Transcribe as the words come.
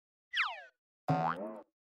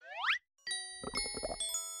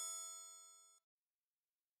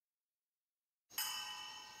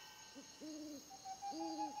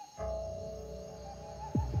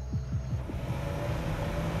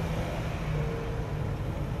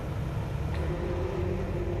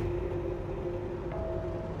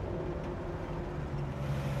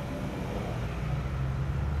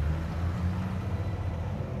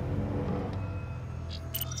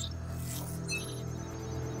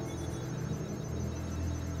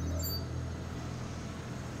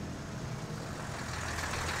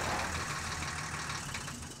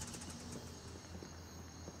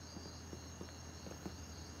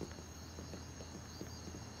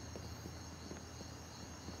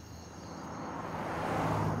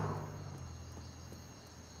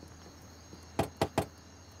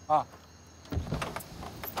啊。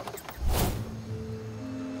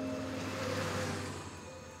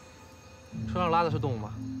车上拉的是动物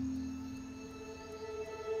吗？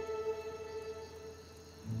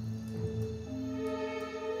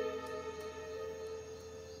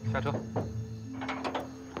下车。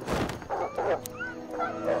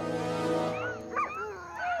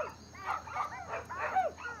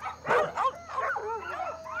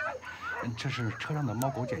这是车上的猫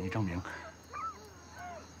狗检疫证明。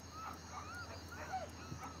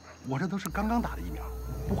我这都是刚刚打的疫苗，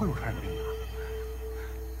不会有传染病的。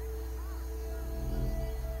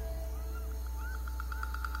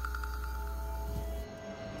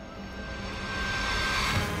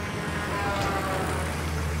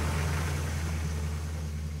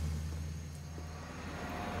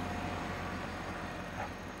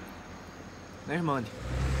没什么问题，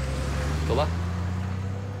走吧。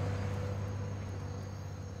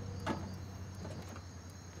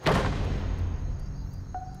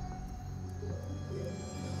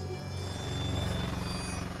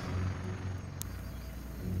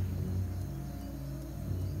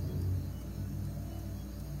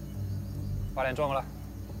把脸转过来！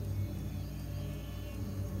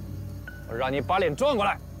我让你把脸转过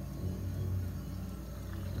来！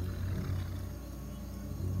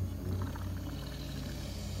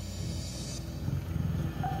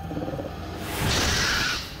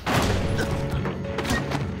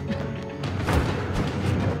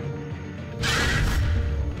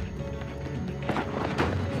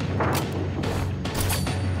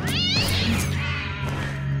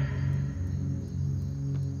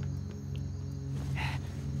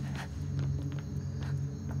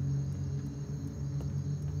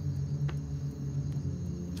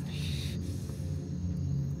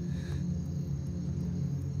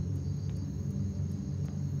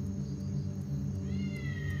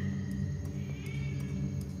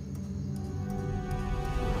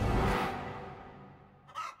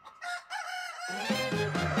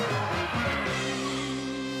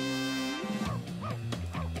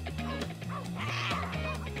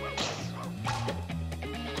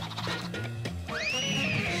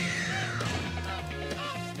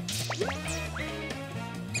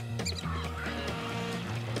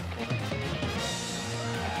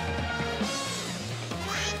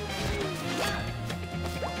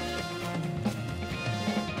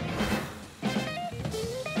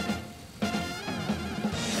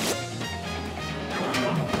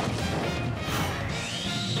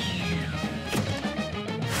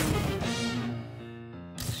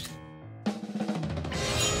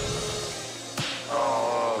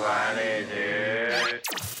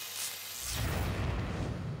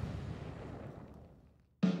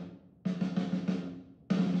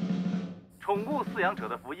宠物饲养者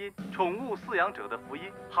的福音，宠物饲养者的福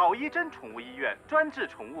音。好医珍宠物医院专治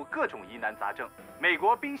宠物各种疑难杂症，美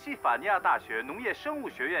国宾夕法尼亚大学农业生物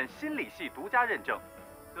学院心理系独家认证。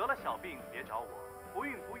得了小病别找我，不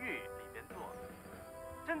孕不育里边做，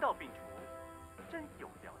真到病除，真有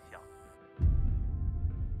疗效。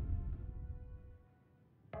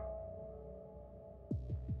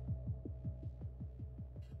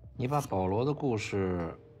你把保罗的故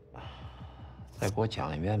事再给我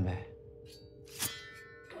讲一遍呗。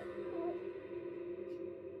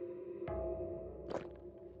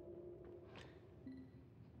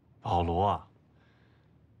保罗啊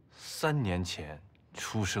，3年前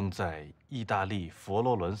出生在意大利佛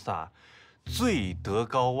罗伦萨最德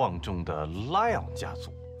高望重的莱昂家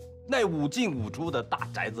族，那5进5出的大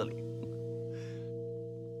宅子里。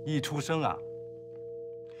一出生啊，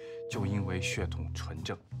就因为血统纯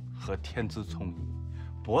正和天资聪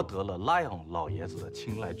颖，博得了莱昂老爷子的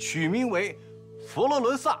青睐，取名为佛罗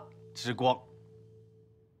伦萨之光。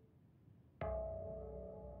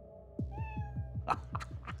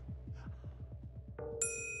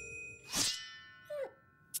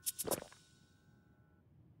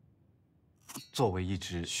作为一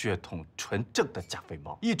只血统纯正的加菲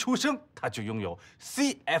猫，一出生它就拥有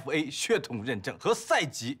CFA 血统认证和赛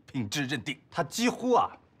级品质认定。它几乎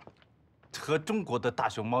啊，和中国的大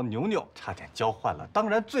熊猫牛牛差点交换了，当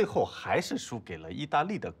然最后还是输给了意大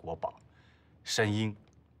利的国宝山鹰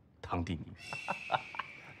汤蒂尼。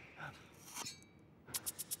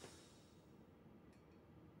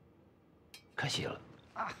可惜了，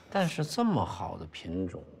但是这么好的品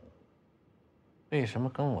种。为什么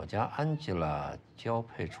跟我家安吉拉交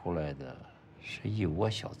配出来的是一窝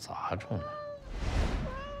小杂种呢？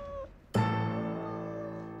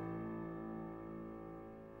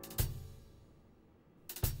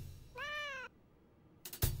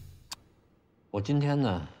我今天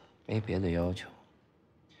呢没别的要求，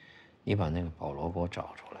你把那个保罗给我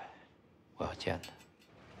找出来，我要见他。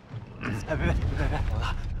哎，别，老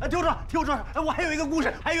大，哎，听我说，听我说，哎，我还有一个故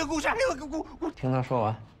事，还有一个故事，还有一个故事。听他说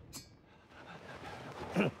完。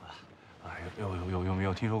哎，有没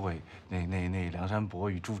有听说过那梁山伯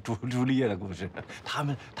与朱丽叶的故事？他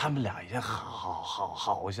们俩也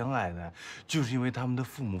好相爱的，就是因为他们的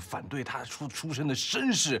父母反对他出身的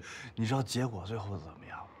身世，你知道结果最后怎么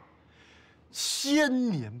样？千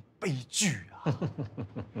年悲剧啊！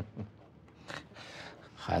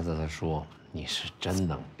孩子，他说你是真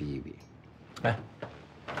能逼逼。哎，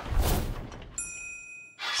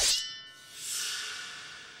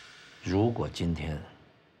如果今天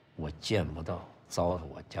我见不到糟蹋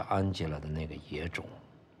我家安吉拉的那个野种，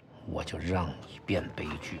我就让你变悲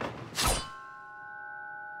剧。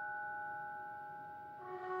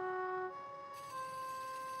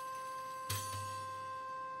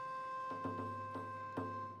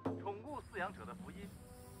宠物饲养者的福音，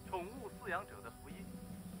宠物饲养者的福音。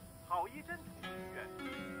好一真宠物医院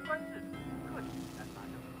专治宠物各种疑难杂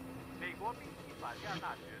症，美国宾夕法尼亚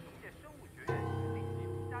大学农业生物学院心理系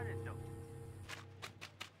独家认证。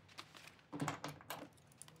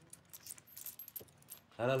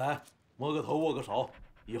来，摸个头，握个手，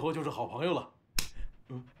以后就是好朋友了。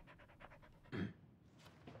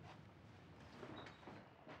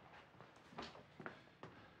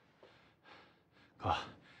哥，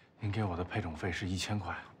您给我的配种费是1000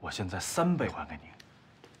块，我现在3倍还给您。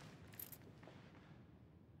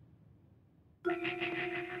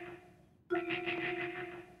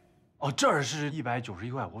哦，这儿是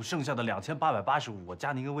191块，我剩下的2885，我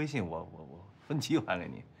加您个微信，我分期还给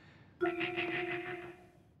您。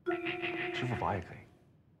支付宝也可以。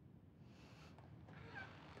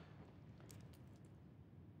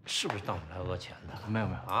是不是当我们来讹钱的？没有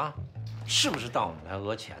啊，是不是当我们来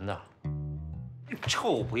讹钱的？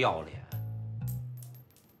臭不要脸！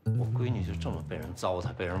我闺女就这么被人糟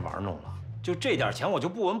蹋、被人玩弄了，就这点钱我就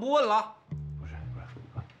不闻不问了？不是，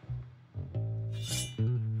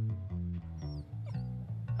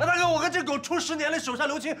哎，大哥，我跟这狗处10年了，手下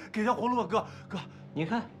留情，给条活路吧，哥。你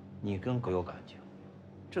看，你跟狗有感情，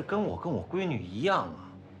这跟我闺女一样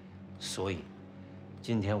啊。所以，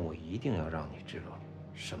今天我一定要让你知道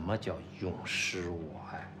什么叫永失我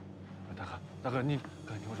爱。大哥，你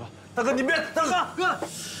听我说，大哥你别，大哥。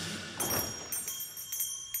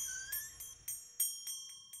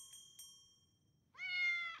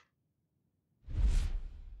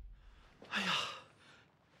哎呀，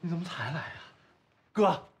你怎么才来呀？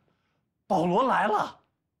哥，保罗来了。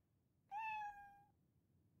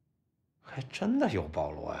还真的有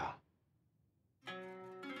保罗呀！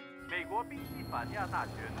美国宾夕法尼亚大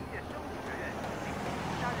学农业生物学院心理系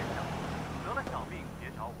独家认证，得了小病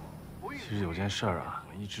别找我。其实有件事啊，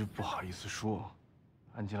我一直不好意思说。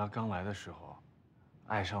安吉拉刚来的时候，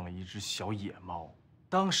爱上了一只小野猫，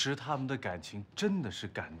当时他们的感情真的是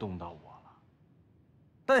感动到我了。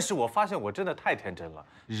但是我发现我真的太天真了，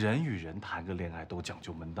人与人谈个恋爱都讲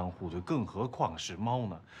究门当户对，更何况是猫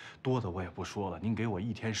呢？多的我也不说了，您给我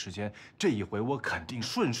1天时间，这一回我肯定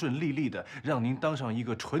顺顺利利的让您当上一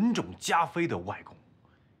个纯种加菲的外公。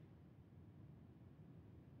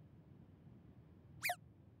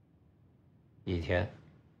1天，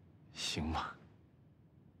行吧。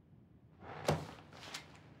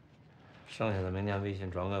剩下的明天微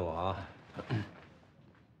信转给我啊。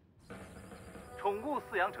宠物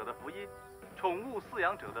饲养者的福音，宠物饲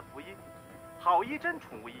养者的福音。好一真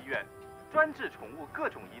宠物医院专治宠物各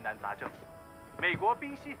种疑难杂症，美国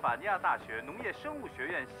宾夕法尼亚大学农业生物学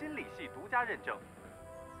院心理系独家认证。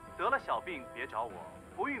得了小病别找我，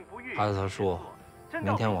不孕不育。孩子他说，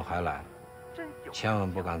明天我还来，千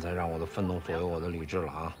万不敢再让我的愤怒左右我的理智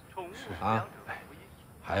了啊！啊，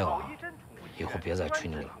还有啊，以后别再吹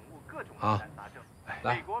牛了啊！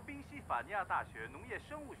来。美国宾夕法尼亚大学农业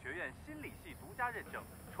生物学院心理系独家认证，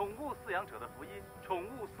宠物饲养者的福音，宠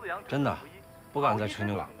物饲养者真的福音，不敢再吹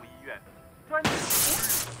牛了。宠物医院专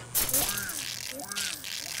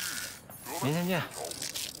明天见。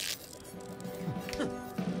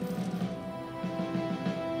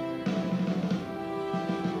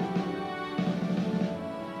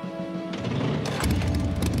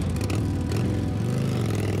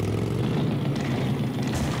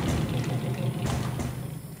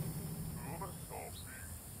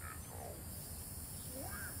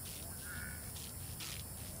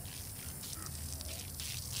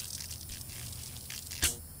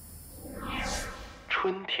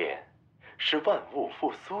春天是万物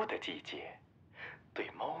复苏的季节，对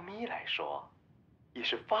猫咪来说，也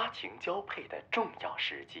是发情交配的重要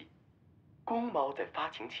时机。公猫在发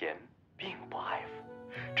情前并不爱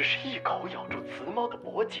抚，只是一口咬住雌猫的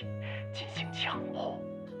脖颈进行强迫。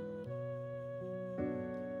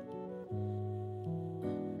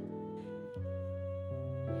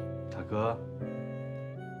哥，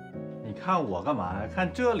你看我干嘛呀？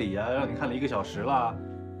看这里呀，让你看了1个小时了，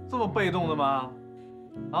这么被动的吗？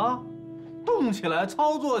啊，动起来，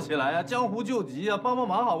操作起来呀，江湖救急呀，帮帮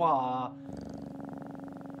忙好不好啊？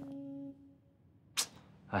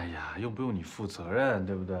哎呀，又不用你负责任，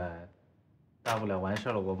对不对？大不了完事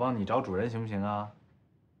了，我帮你找主人，行不行啊？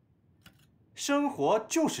生活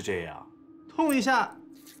就是这样，痛一下，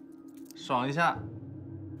爽一下。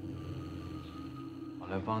我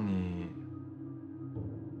来帮你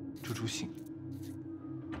助助兴。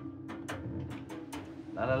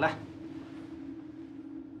来来来，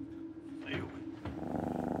哎呦！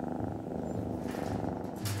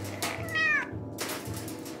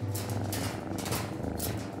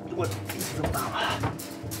我力气这么大吗？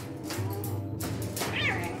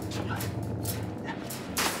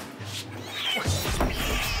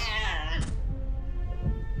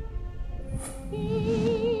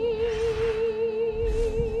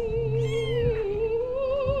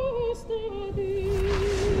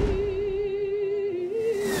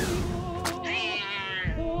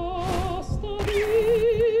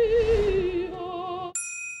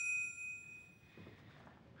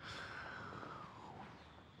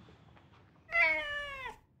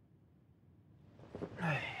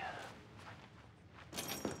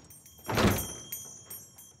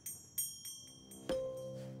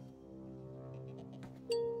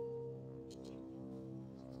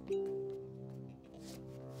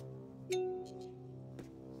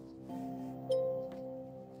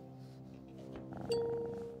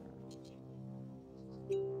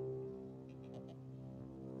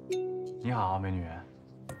你好，美女，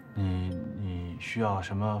你需要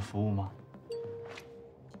什么服务吗？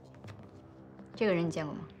这个人你见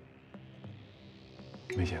过吗？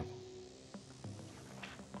没见过。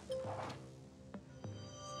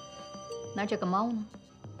那这个猫呢？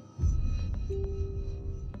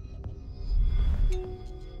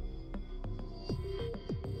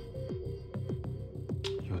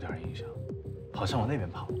有点印象，好像往那边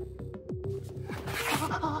跑。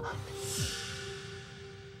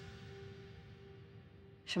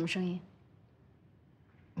什么声音？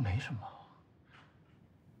没什么。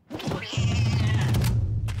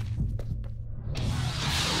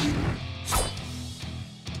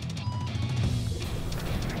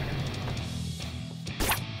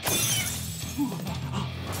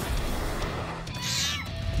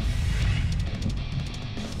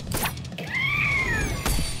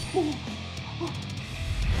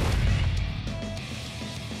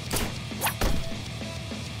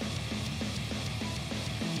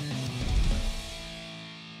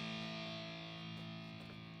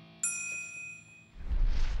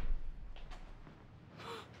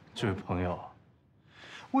这位朋友，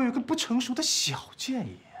我有一个不成熟的小建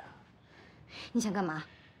议。你想干嘛？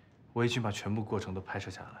我已经把全部过程都拍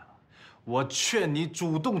摄下来了。我劝你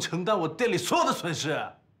主动承担我店里所有的损失。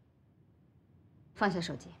放下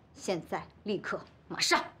手机，现在，立刻，马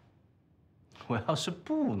上！我要是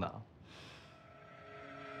不呢？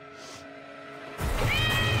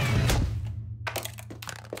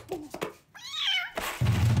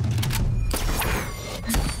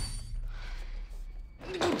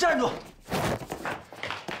你给我站住！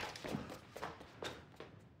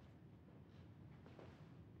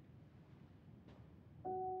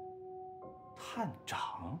探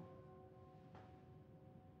长。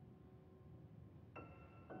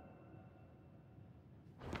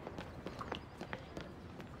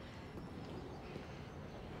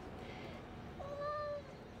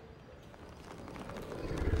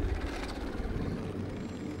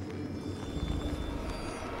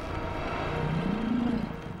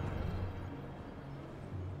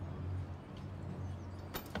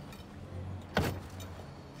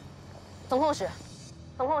总控室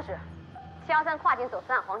，713跨境走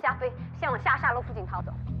私案黄家飞现往下沙路附近逃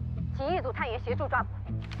走，请一组探员协助抓捕。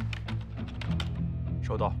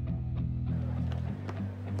收到。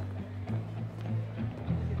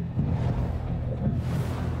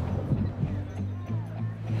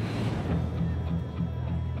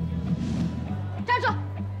站住！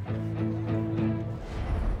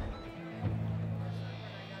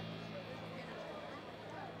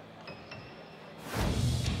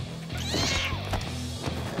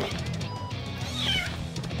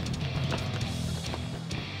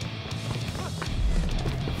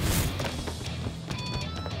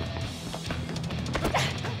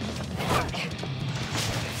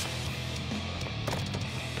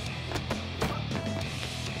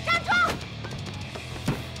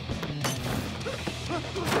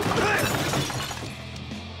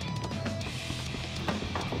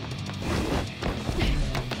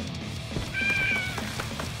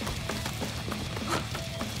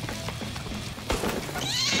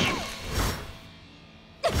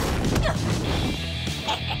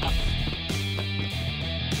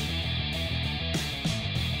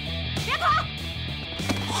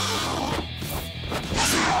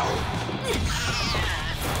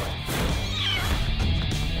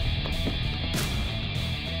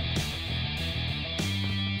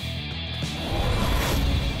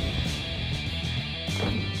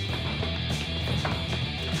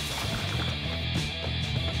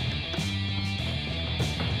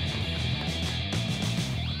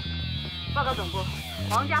告总部，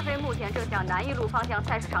黄家飞目前正向南一路方向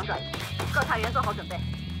菜市场转移，各探员做好准备。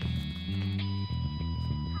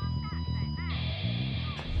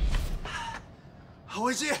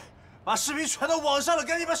维基，把视频传到网上了，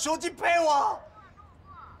赶紧把手机赔我！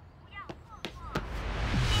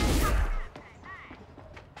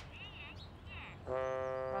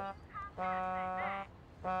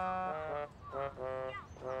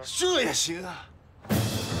这也行啊！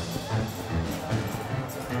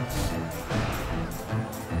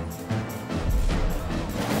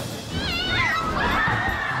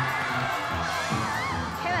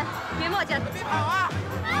 别冒险！别跑啊！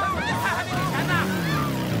我这菜还没给钱呢。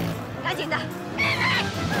赶紧的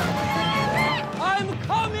 ！I'm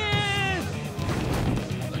coming！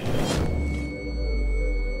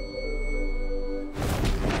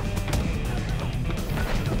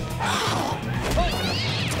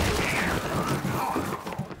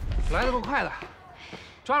 来的够快的，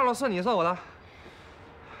抓住了算你算我的。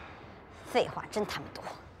废话真他妈多。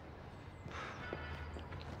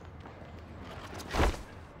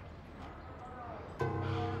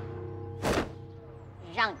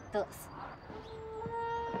 让你嘚瑟！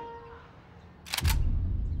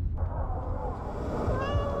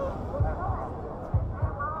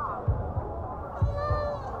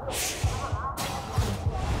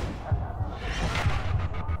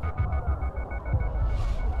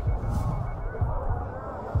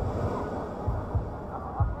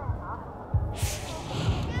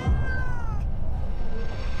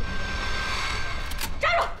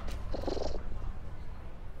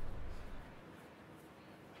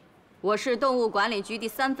我是动物管理局第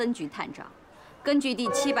3分局探长，根据第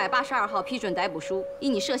782号批准逮捕书，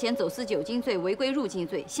因你涉嫌走私酒精罪、违规入境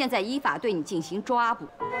罪，现在依法对你进行抓捕。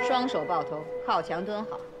双手抱头，靠墙蹲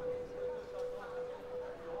好，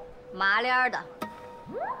麻溜的。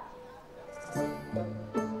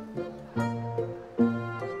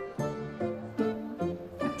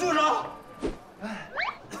住手！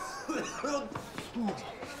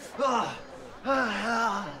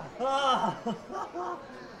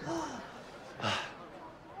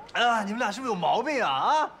你们俩是不是有毛病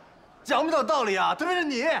啊？讲不讲道理啊？特别是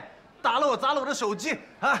你，打了我，砸了我的手机，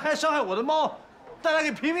还伤害我的猫，大家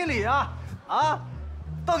给评评理啊！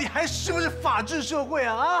到底还是不是法治社会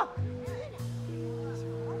啊？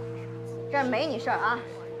这儿没你事儿啊，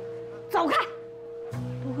走开！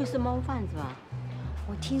不会是猫贩子吧？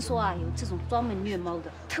我听说啊，有这种专门虐猫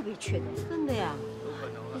的，特别缺人。真的呀？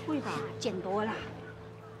不会吧？见多了。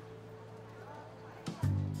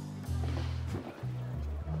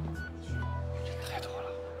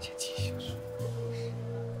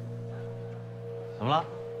 怎么了？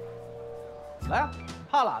来啊，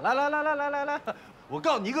怕了？来！我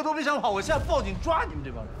告诉你，一个都别想跑！我现在报警抓你们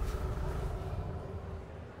这帮人！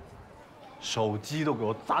手机都给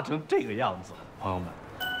我砸成这个样子，朋友们，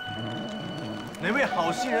哪位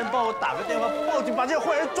好心人帮我打个电话报警，把这个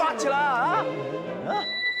坏人抓起来啊！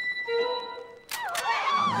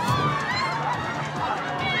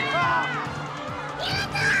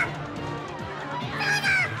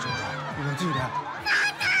冷静一点。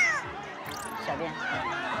 小编，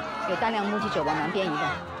给大量目击者往南边移动，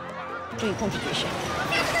注意控制局势。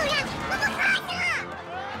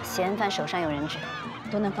嫌犯手上有人质，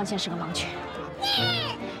东南方向是个盲区。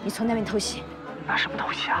你从那边偷袭。拿什么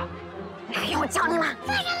偷袭啊？哪用我教你吗？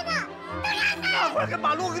放开他！快给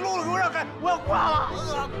马路给路了，给我让开！我要挂了！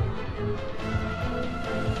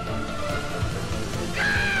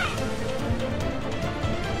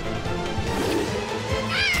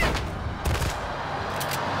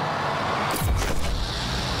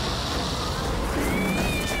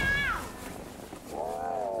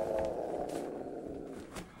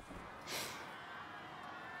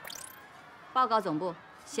报告总部，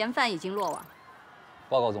嫌犯已经落网。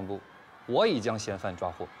报告总部，我已将嫌犯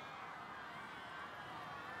抓获。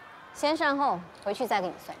先善后，回去再给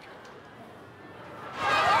你算账。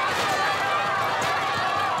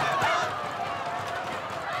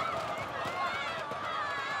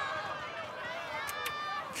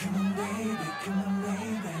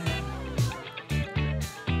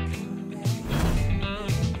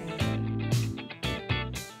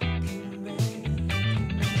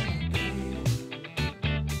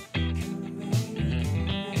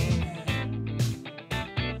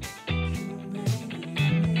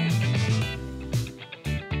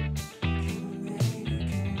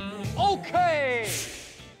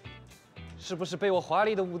 是不是被我华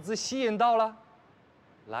丽的舞姿吸引到了？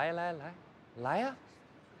来呀！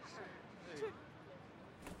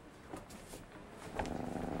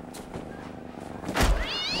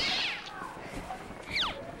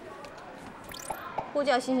呼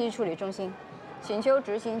叫信息处理中心，请请求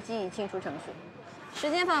执行记忆清除程序，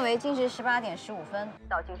时间范围今时18点15分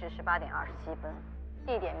到今时18点27分，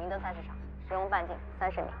地点明德菜市场，使用半径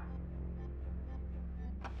30米。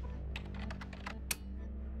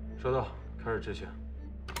收到，开始执行。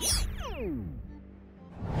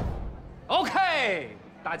 OK，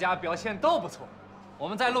 大家表现都不错，我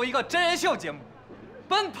们再录一个真人秀节目，《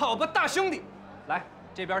奔跑吧大兄弟》。来，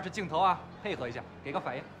这边是镜头啊，配合一下，给个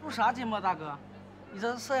反应。录啥节目啊，大哥？你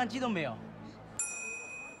这摄像机都没有。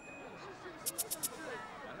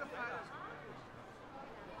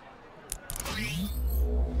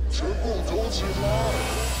全部走起来！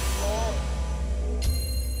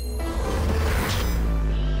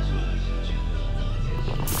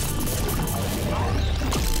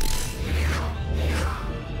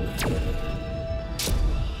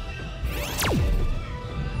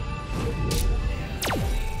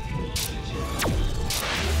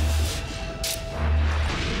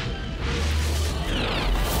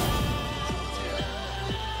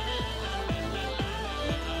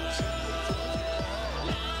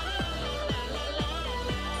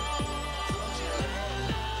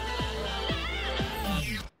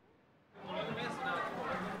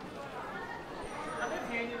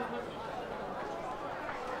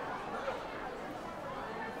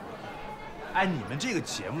 哎，你们这个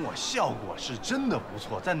节目效果是真的不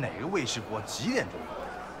错，在哪个卫视播？几点钟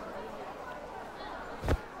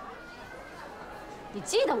播？你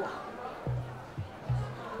记得我？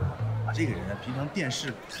我这个人平常电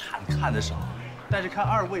视看得少，但是看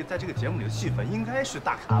二位在这个节目里的戏份，应该是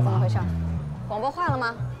大咖吧？怎么回事？广播坏了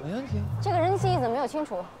吗？没问题。这个人记忆怎么没有清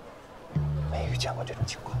楚？没遇见过这种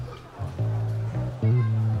情况。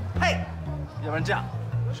嘿，要不然这样，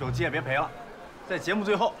手机也别赔了，在节目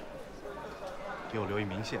最后。 给我留一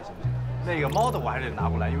明线，行不行？那个猫的我还是得拿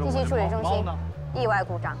过来，因为我信息处理中心呢意外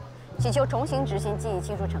故障，请求重新执行记忆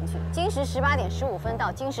清除程序，今时18点15分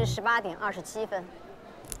到今时18点27分。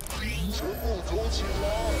全部走起来！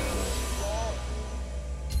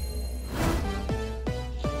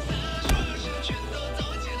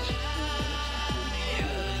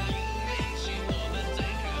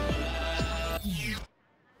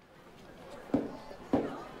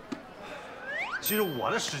 其实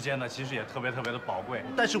我的时间呢，其实也特别的宝贵。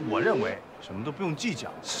但是我认为什么都不用计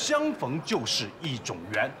较，相逢就是一种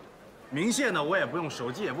缘。明线呢，我也不用，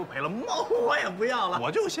手机也不赔了，猫我也不要了，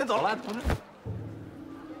我就先走了，同志。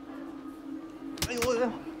哎呦哎呦！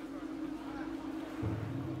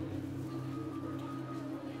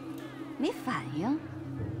没反应？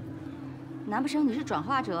难不成你是转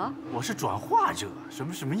化者？我是转化者，什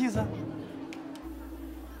么意思？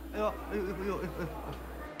哎呦哎呦哎呦哎呦！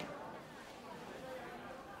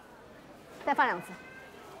 再放2次。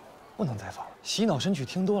不能再放了，洗脑神曲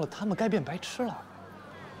听多了，他们该变白痴了。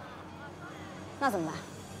那怎么办？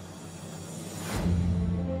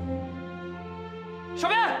小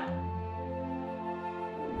编。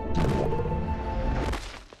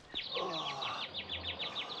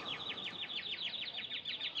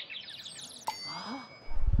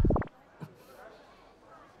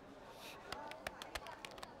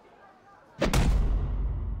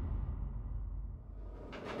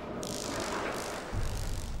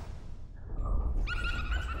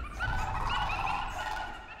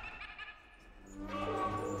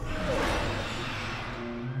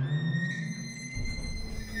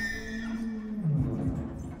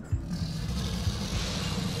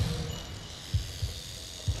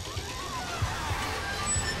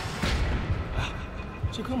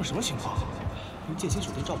这哥们什么情况？用剑心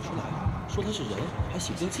手电照不出来，说他是人，还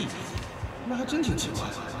洗不掉记忆，那还真挺奇怪。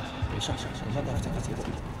没事，等下大夫再看结果。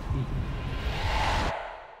哎呀，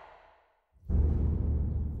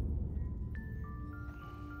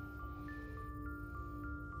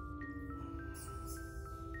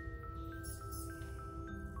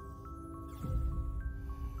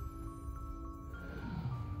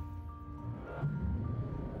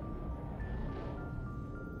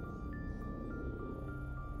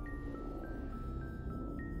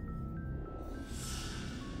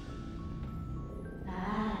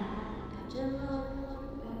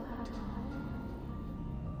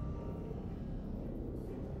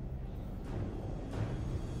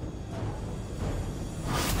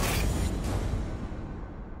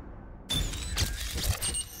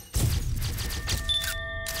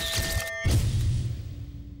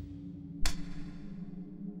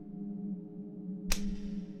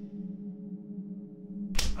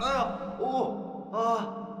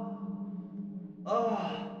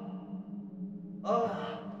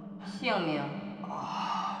姓名。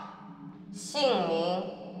姓名。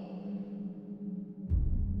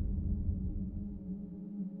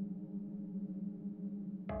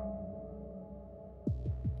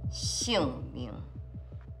姓名。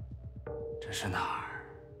这是哪儿？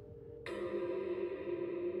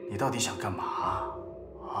你到底想干嘛？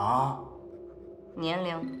啊？年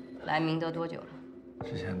龄，来明德多久了？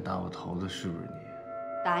之前打我头的是不是你？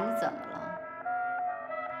打你怎么了？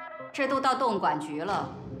这都到动管局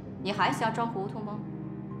了，你还想装糊涂吗？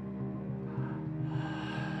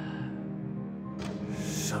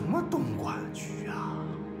什么动管局啊？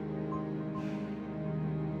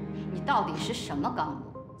你到底是什么纲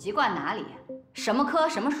目？籍贯哪里？什么科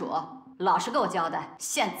什么属？老实给我交代！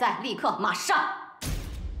现在，立刻，马上！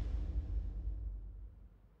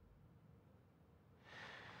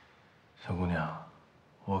小姑娘，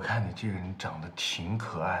我看你这个人长得挺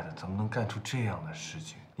可爱的，怎么能干出这样的事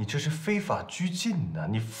情？你这是非法拘禁呢！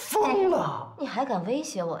你疯了！你还敢威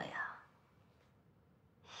胁我呀？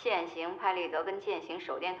现行拍立得跟践行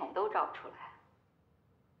手电筒都照不出来。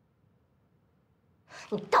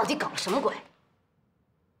你到底搞了什么鬼？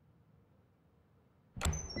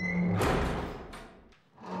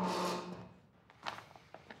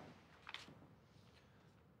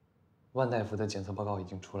万大夫的检测报告已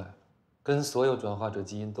经出来了，跟所有转化者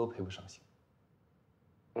基因都配不上姓。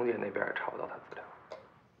红姐那边也查不到他资料。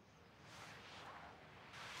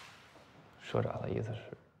社长的意思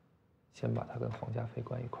是，先把他跟黄家飞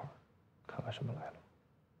关一块儿，看看什么来了。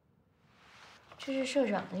这是社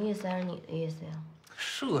长的意思还是你的意思呀？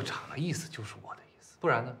社长的意思就是我的意思，不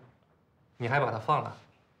然呢？你还把他放了？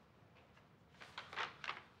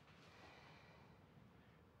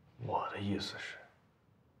我的意思是，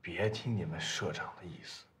别听你们社长的意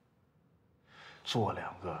思，做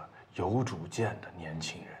两个有主见的年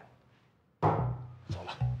轻人。走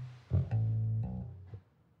了。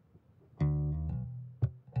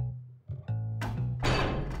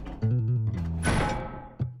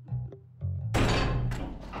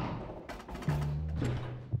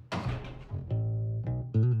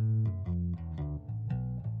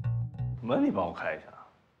门你帮我开一下。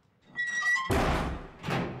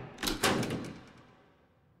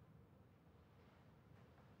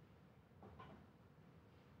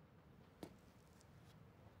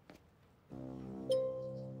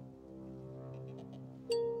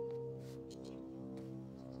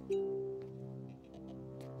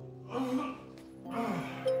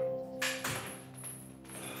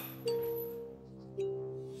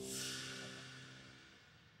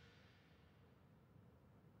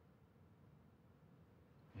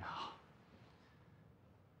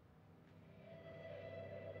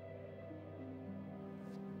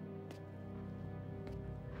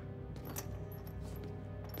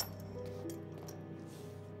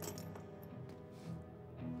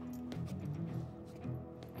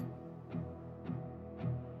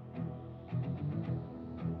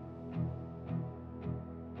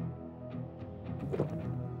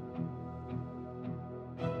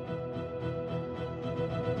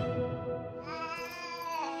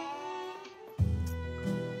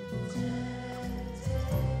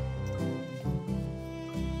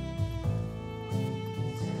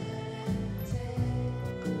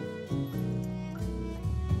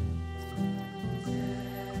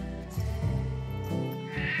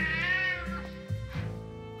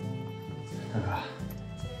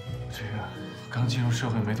刚进入社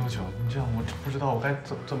会没多久，你这样我不知道我该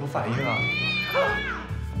怎么反应啊！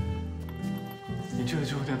你这个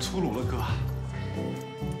就有点粗鲁了，哥。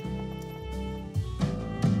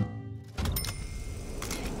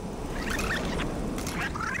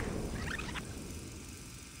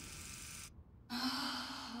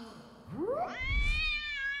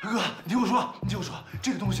哥，你听我说，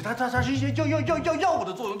这个东西它是药物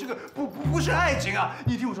的作用，这个不是爱情啊！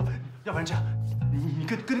你听我说，要不然这样，你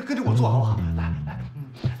跟着我做好不好？来，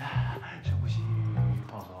深呼吸，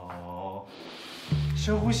放松，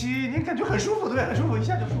深呼吸，你感觉很舒服，对不对？很舒服，一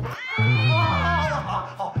下就舒服。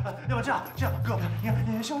好，要不这样，哥，你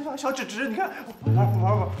看，小指，你看，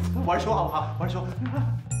玩球好不好？玩球。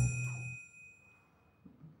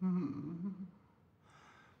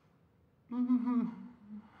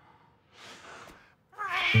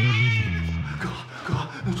哥，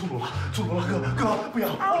粗鲁了，哥，不要，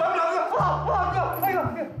不，哎呀，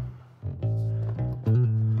大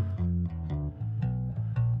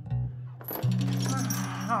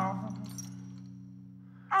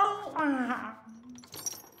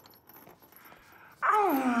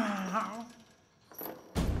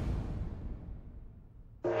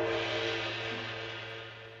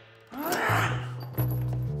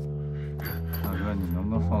哥，你能不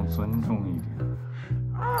能放尊重一点？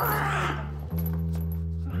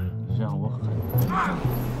让我很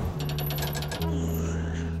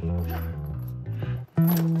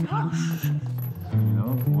你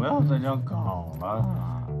能不要再这样搞了？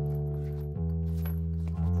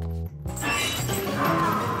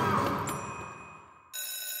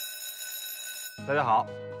大家好，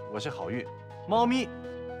我是好运。猫咪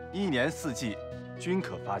一年四季均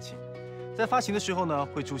可发情，在发情的时候呢，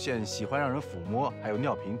会出现喜欢让人抚摸，还有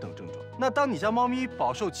尿频等症状。那当你家猫咪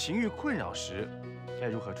饱受情欲困扰时，该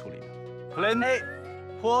如何处理呢 ？Plan A，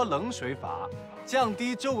 泼冷水法，降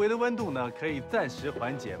低周围的温度呢，可以暂时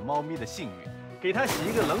缓解猫咪的性欲。给它洗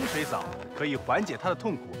一个冷水澡，可以缓解它的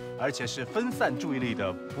痛苦，而且是分散注意力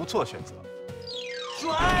的不错选择。水，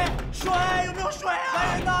有没有水啊？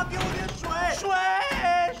来人呐，给我点水！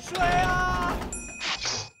水啊！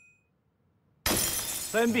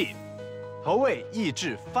 Plan B， 投喂抑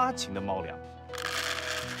制发情的猫粮。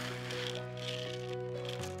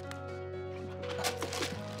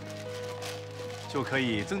就可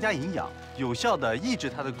以增加营养，有效地抑制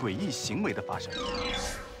它的诡异行为的发生。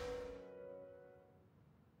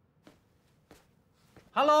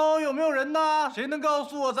Hello， 有没有人呢？谁能告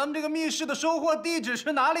诉我咱们这个密室的收货地址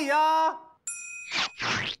是哪里呀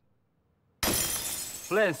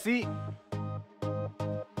 ？Plan C。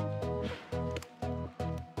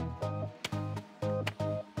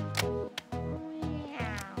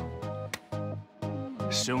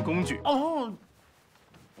 使用工具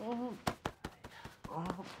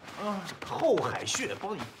后海穴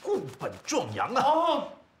帮你固本壮阳啊！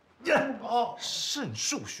肾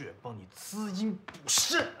腧穴帮你滋阴补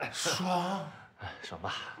肾，爽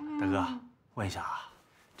吧，大哥，问一下啊，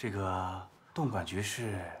这个动管局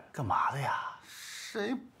是干嘛的呀？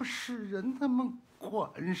谁不是人，他们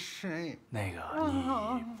管谁？那个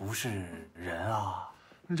你不是人啊？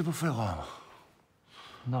你这不废话吗？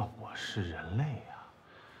那我是人类呀，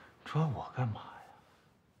抓我干嘛呀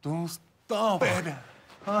 ？Don't stop， baby。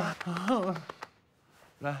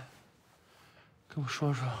来，跟我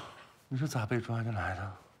说说，你是咋被抓进来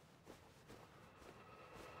的？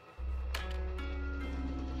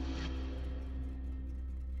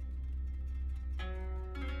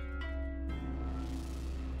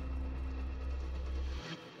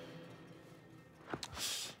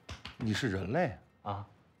你是人类啊，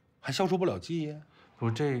还消除不了记忆？不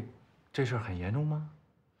是这事儿很严重吗？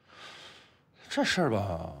这事儿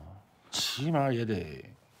吧，起码也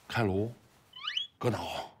得开颅、割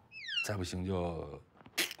脑，再不行就……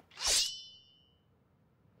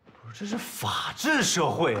不是，这是法治社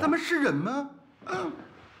会啊！他们是人吗？我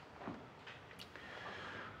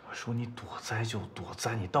说你躲灾就躲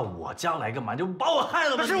灾，你到我家来干嘛？就把我害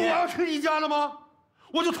了吧？是我要去你家的吗？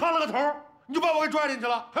我就趟了个头，你就把我给拽进去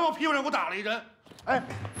了，还往屁股上给我打了一针。哎，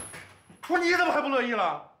我说你怎么还不乐意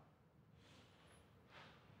了？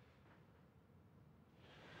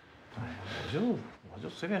 我就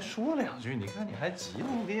随便说两句，你看你还急了，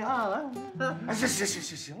我给你按按。哎，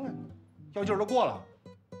行了，药劲儿都过了。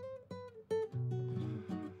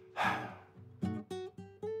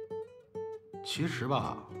其实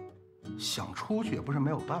吧，想出去也不是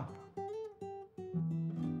没有办法。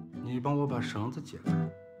你帮我把绳子解开，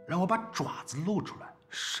让我把爪子露出来，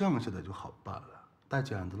剩下的就好办了。带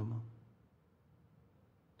剪子了吗？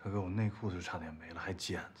大哥，我内裤子差点没了，还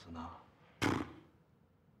剪子呢。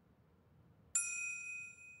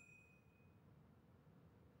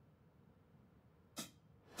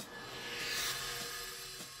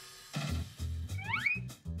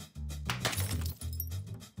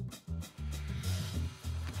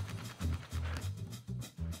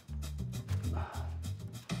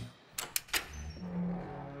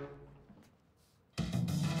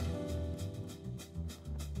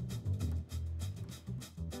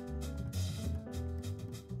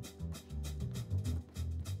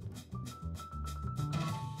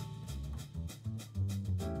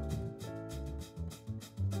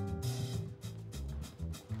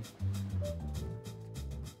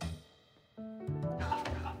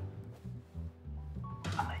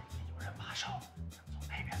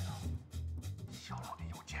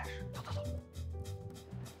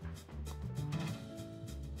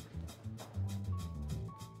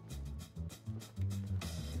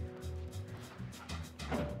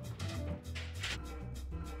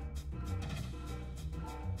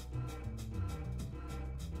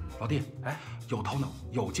 老弟，哎，有头脑，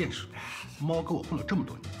有见识。猫跟我混了这么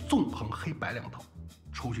多年，纵横黑白两道，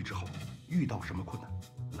出去之后遇到什么困难，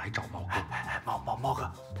来找猫哥。猫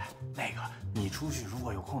哥，那个你出去如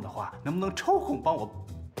果有空的话，能不能抽空帮我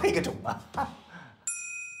配个种啊？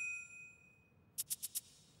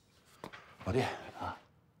老弟啊，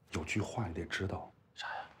有句话你得知道，啥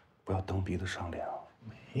呀？不要蹬鼻子上脸啊！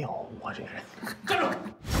没有，我这人。站住！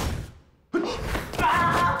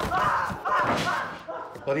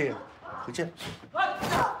老弟，回见。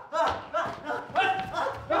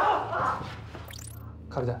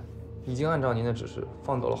卡皮坦，已经按照您的指示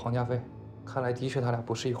放走了黄家飞，看来的确他俩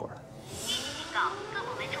不是一伙的。紧急警告，各部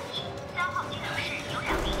门注意，消耗技能使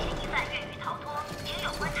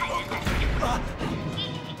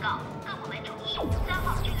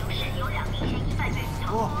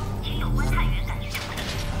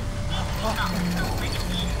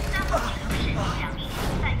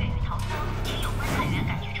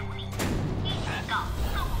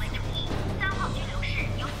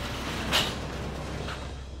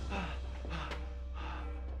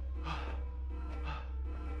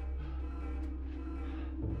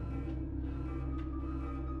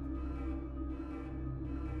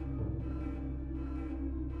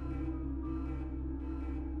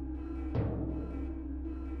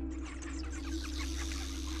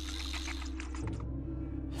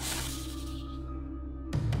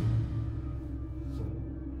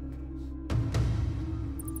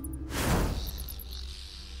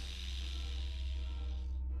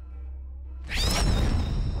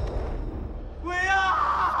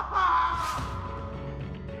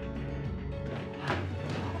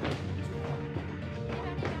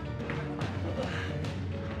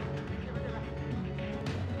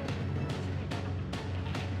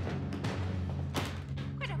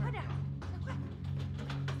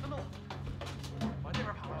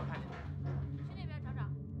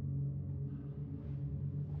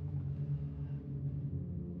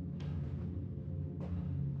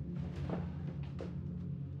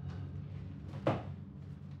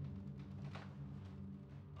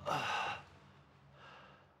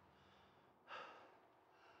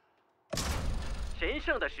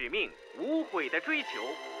圣的使命，无悔的追求。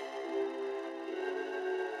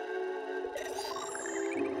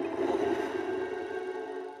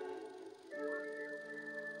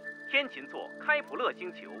天琴座开普勒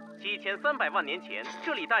星球，7300万年前，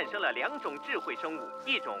这里诞生了2种智慧生物，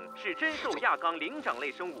一种是真兽亚纲灵长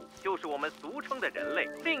类生物，就是我们俗称的人类；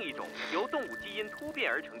另一种由动物基因突变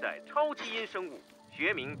而成的超基因生物，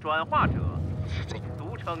学名转化者，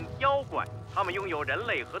俗称妖怪。它们拥有人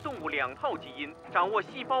类和动物2套基因，掌握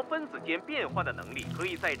细胞分子间变化的能力，可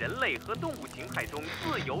以在人类和动物形态中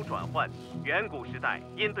自由转换。远古时代，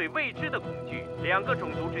因对未知的恐惧，2个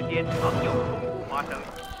种族之间常有冲突发生。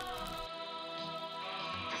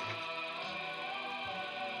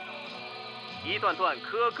一段段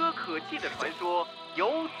可歌可泣的传说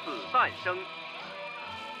由此诞生。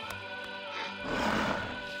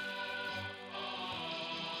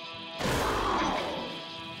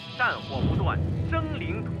战火不断，生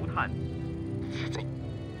灵涂炭。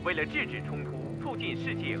为了制止冲突，促进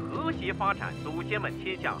世界和谐发展，祖先们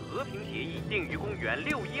签下和平协议，并于公元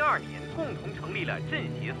612年共同成立了镇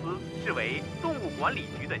协司，是为动物管理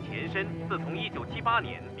局的前身。自从1978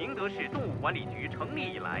年明德市动物管理局成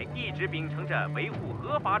立以来，一直秉承着维护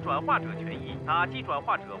合法转化者权益，打击转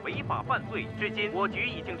化者违法犯罪。至今，我局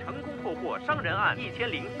已经成功破获伤人案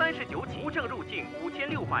1039起，无证入境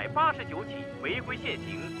5689起，违规现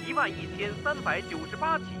行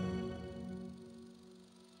11398起。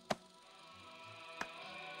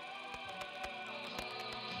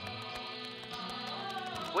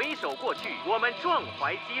回首过去，我们壮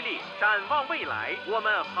怀激烈；展望未来，我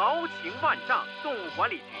们豪情万丈。动物管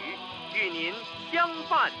理局与您相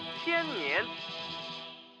伴1000年。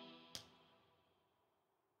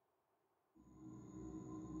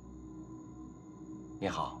你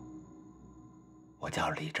好，我叫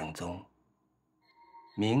李正宗，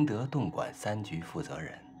明德动管3局负责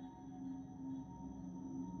人。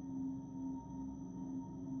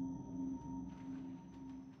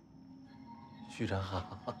局长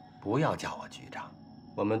好，不要叫我局长，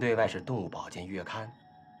我们对外是动物保健月刊，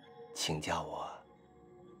请叫我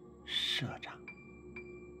社长。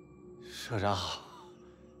社长好。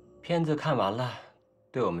片子看完了，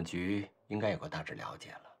对我们局应该有个大致了解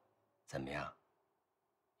了。怎么样？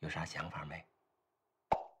有啥想法没？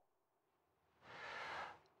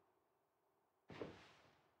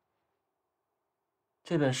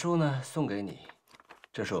这本书呢，送给你，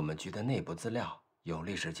这是我们局的内部资料。有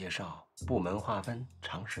历史介绍、部门划分、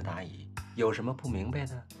常识答疑，有什么不明白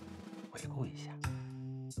的，回顾一下。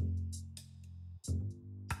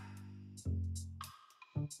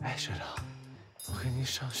哎，社长，我跟您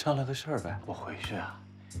商量个事儿呗。我回去啊，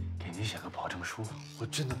给您写个保证书。我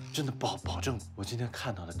真的保证，我今天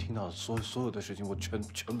看到的、听到的所有的事情，我全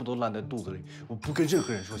部都烂在肚子里，我不跟任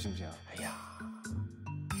何人说，行不行？哎呀，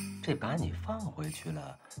这把你放回去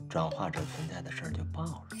了，转化者存在的事儿就暴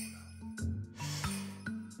露了。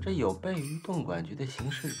这有悖于动管局的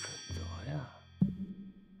行事准则呀，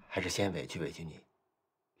还是先委屈你，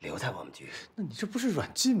留在我们局。那你这不是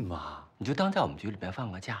软禁吗？你就当在我们局里边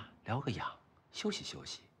放个假，疗个养，休息休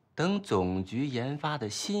息。等总局研发的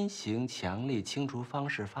新型强力清除方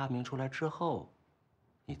式发明出来之后，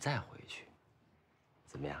你再回去，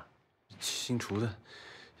怎么样？新除的，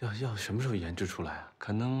要什么时候研制出来啊？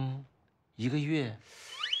可能1个月，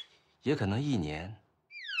也可能1年。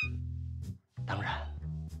当然。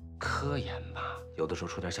科研嘛，有的时候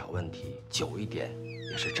出点小问题，久一点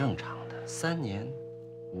也是正常的。3年、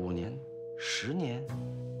5年、10年，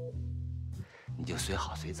你就随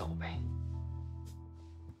好随走呗。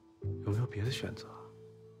有没有别的选择？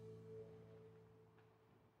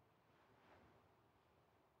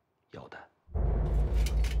有的。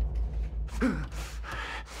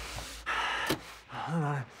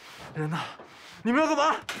人呢？你们要干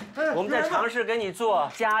嘛？我们在尝试给你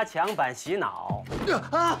做加强版洗脑。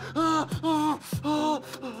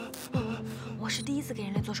我是第一次给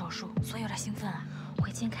人类做手术，所以有点兴奋啊。我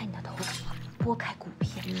会掀开你的头骨，剥开骨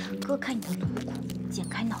片，割开你的颅骨，剪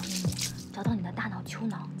开脑内膜，找到你的大脑丘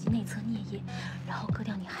脑及内侧颞叶，然后割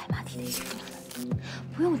掉你海马体的一部分。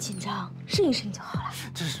不用紧张，适应适应就好了。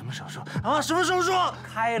这是什么手术啊？什么手术？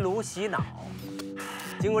开颅洗脑。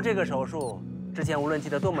经过这个手术，之前无论记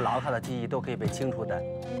得多么牢靠的记忆，都可以被清除得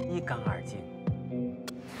一干二净。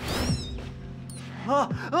不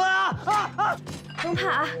用怕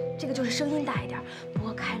啊，这个就是声音大一点，不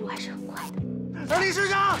过开颅还是很快的。李市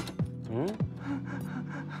长，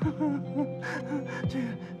这个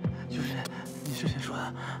就是你之前说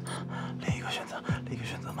的另一个选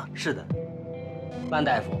择吗？是的，万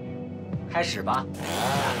大夫，开始吧。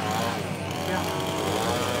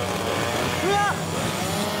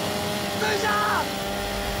等一下！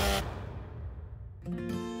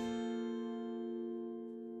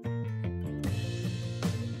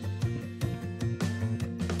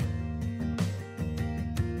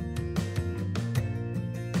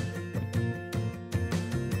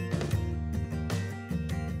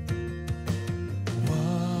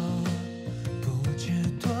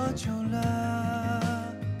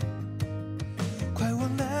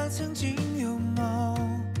曾经有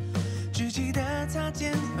梦，只记得擦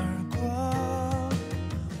肩而过。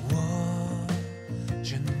我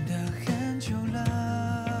真的很久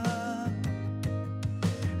了，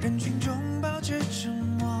人群中保持沉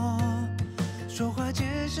默，说话只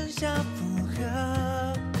剩下附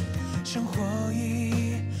和，生活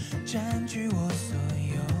已占据我所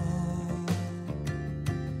有。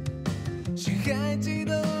谁还记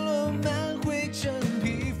得落满灰尘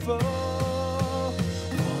披风？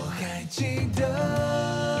我还记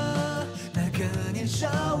得那个年少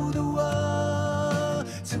的我，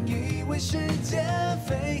曾以为世界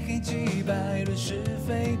非黑即白，论是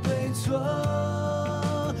非对错，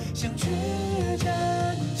想去拯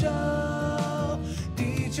救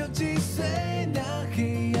地球击碎那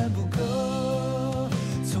黑暗不够，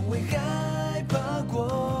从未害怕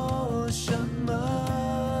过什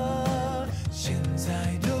么。现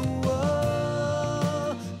在的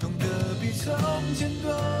我懂得比从前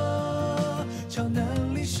多，超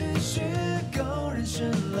能力是虚构，认识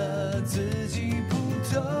了自己不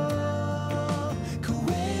同。可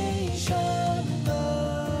为什么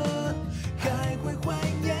还会怀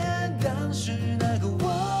念当时那个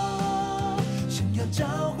我？想要找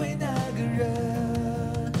回那个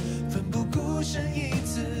人，奋不顾身一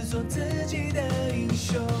次做自己的英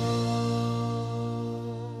雄。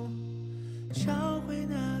找回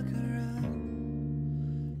那个人，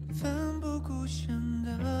奋不顾身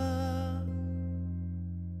的。